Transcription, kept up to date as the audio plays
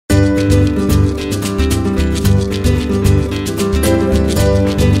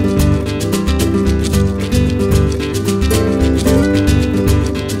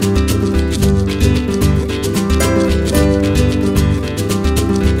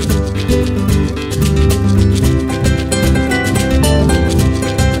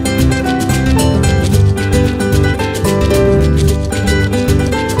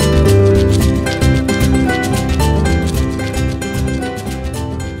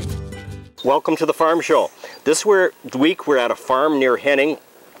Welcome to the Farm Show. This week we're at a farm near Henning,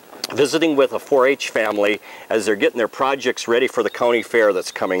 visiting with a 4-H family as they're getting their projects ready for the county fair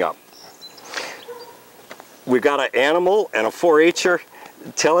that's coming up. We've got an animal and a 4-H'er.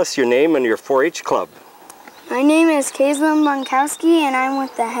 Tell us your name and your 4-H club. My name is Kaislyn Bonkowski and I'm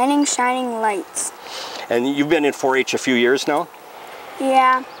with the Henning Shining Lights. And you've been in 4-H a few years now?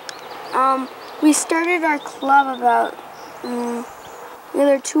 Yeah. We started our club about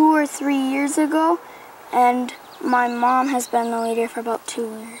either 2 or 3 years ago, and my mom has been the leader for about 2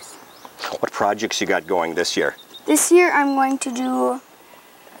 years. What projects you got going this year? This year I'm going to do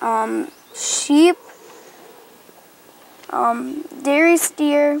sheep, dairy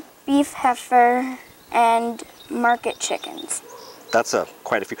steer, beef heifer, and market chickens. That's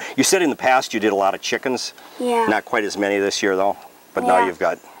quite a few. You said in the past you did a lot of chickens. Yeah. Not quite as many this year though, but Yeah. now you've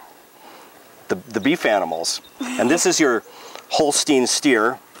got the beef animals. And this is your Holstein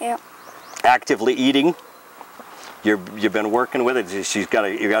steer. Yep. Actively eating. You've been working with it. You got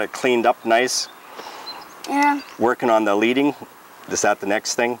it cleaned up nice. Yeah. Working on the leading. Is that the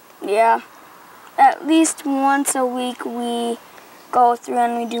next thing? Yeah. At least once a week we go through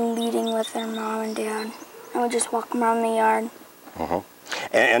and we do leading with their mom and dad. And we just walk them around the yard.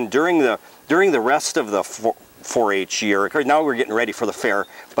 And during the rest of the 4-H year, now we're getting ready for the fair,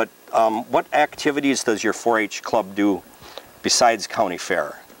 but what activities does your 4-H club do besides county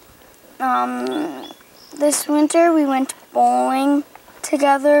fair? This winter we went bowling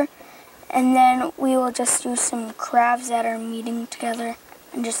together, and then we will just do some crafts at our meeting together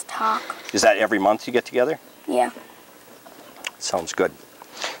and just talk. Is that every month you get together? Yeah. Sounds good.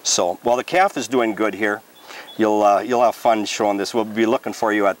 So, while the calf is doing good here, you'll have fun showing this. We'll be looking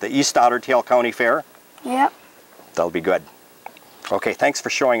for you at the East Otter Tail County Fair. Yep. That'll be good. Okay, thanks for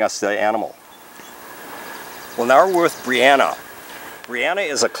showing us the animal. Well, now we're with Brianna. Brianna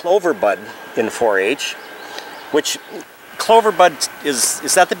is a clover bud in 4-H, which clover bud is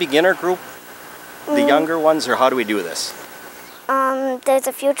that the beginner group? The younger ones, or how do we do this? There's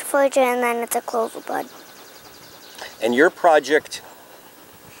a future forager and then it's a clover bud. And your project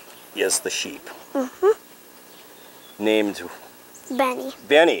is the sheep. Named Benny.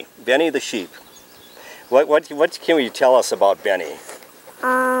 Benny the sheep. What can you tell us about Benny?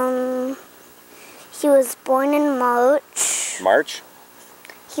 He was born in March. March?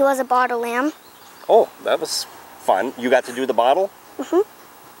 He was a bottle lamb. Oh, that was fun. You got to do the bottle?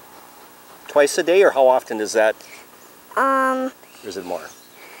 Twice a day, or how often is that? Or is it more?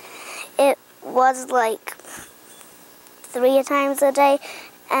 It was like 3 times a day,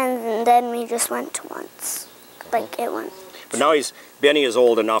 and then we just went once. Like it went. But now Benny is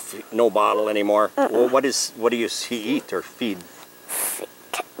old enough, no bottle anymore. Well, what do you he eat or feed?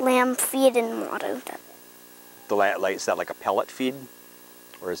 Lamb feed and water. Is that like a pellet feed?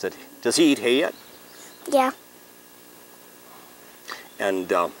 Or does he eat hay yet? Yeah.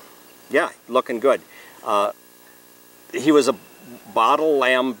 And yeah, looking good. He was a bottle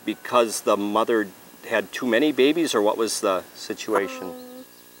lamb because the mother had too many babies, or what was the situation?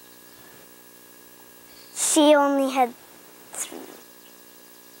 She only had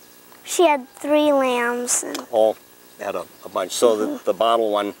 3 lambs. And Oh, had a bunch. So the bottle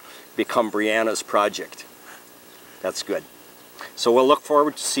one become Brianna's project. That's good. So we'll look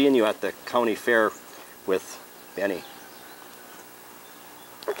forward to seeing you at the county fair with Benny.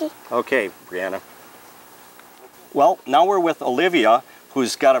 Okay. Okay, Brianna. Well, now we're with Olivia,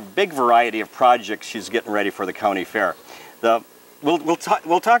 who's got a big variety of projects she's getting ready for the county fair. We'll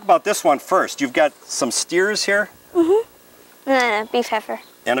talk about this one first. You've got some steers here? And a beef heifer.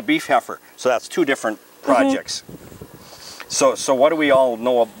 And a beef heifer. So that's 2 different projects. So what do we all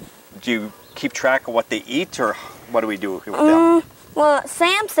know? Do you keep track of what they eat, or what do we do with them? Well,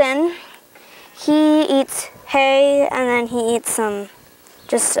 Samson, he eats hay, and then he eats some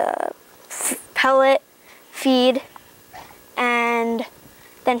just pellet feed, and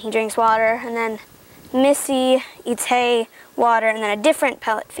then he drinks water, and then Missy eats hay, water, and then a different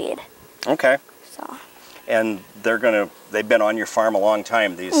pellet feed. Okay. So. And they've been on your farm a long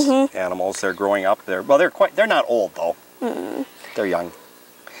time, these animals. They're growing up. They're not old though. They're young.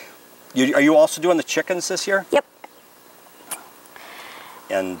 Are you also doing the chickens this year? Yep.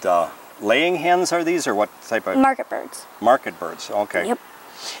 And laying hens are these, or what type of? Market birds. Market birds, okay. Yep.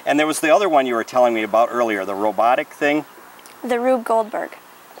 And there was the other one you were telling me about earlier, the robotic thing. The Rube Goldberg.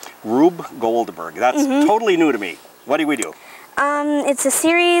 Rube Goldberg. That's totally new to me. What do we do? It's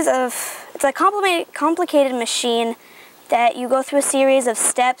a complicated machine that you go through a series of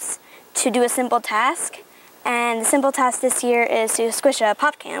steps to do a simple task. And the simple task this year is to squish a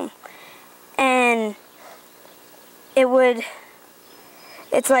pop can. And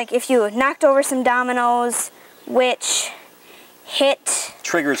it's like if you knocked over some dominoes, which hit...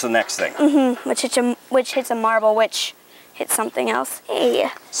 Triggers the next thing. which hits a marble, which hits something else. Hey.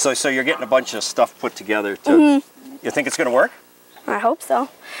 So you're getting a bunch of stuff put together to... You think it's going to work? I hope so.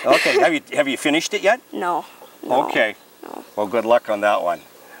 Okay. Have you finished it yet? No. Okay. No. Well, good luck on that one.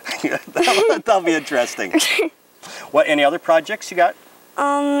 That'll be interesting. What? Any other projects you got?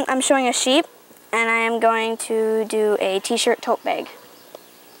 I'm showing a sheep, and I am going to do a t-shirt tote bag.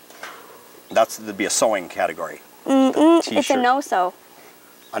 That'd be a sewing category. It's a no-sew.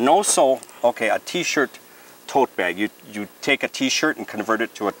 A no-sew. Okay, a t-shirt tote bag. You take a t-shirt and convert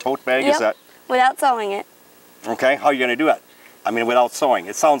it to a tote bag. Yep. Is that Without sewing it. okay? How are you going to do it? I mean, without sewing.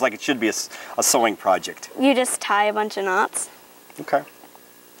 It sounds like it should be a sewing project. You just tie a bunch of knots. Okay.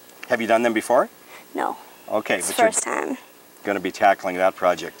 Have you done them before? No. Okay, It's but the first time. you're going to be tackling that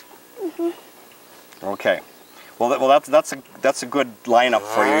project. Okay. Well, that's a good lineup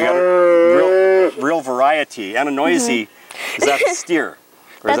for you. You got a real variety and a noisy. Is that the steer?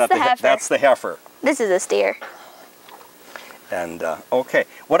 Or is That's that the heifer. That's the heifer. This is a steer. And okay,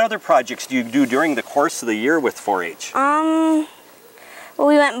 what other projects do you do during the course of the year with 4-H? Well,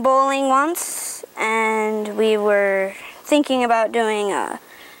 we went bowling once, and we were thinking about doing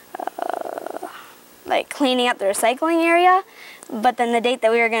like cleaning up the recycling area, but then the date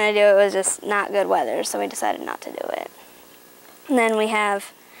that we were going to do it was just not good weather, so we decided not to do it. And then we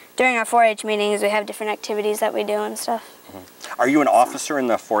have, during our 4-H meetings, we have different activities that we do and stuff. Are you an officer in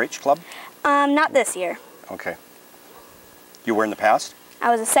the 4-H club? Not this year. Okay. You were in the past?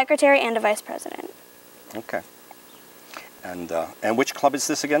 I was a secretary and a vice president. Okay. And which club is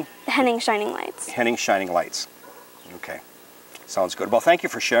this again? The Henning Shining Lights. Henning Shining Lights. Okay. Sounds good. Well, thank you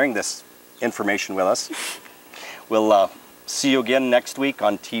for sharing this information with us. We'll see you again next week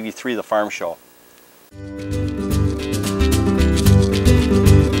on TV3 The Farm Show.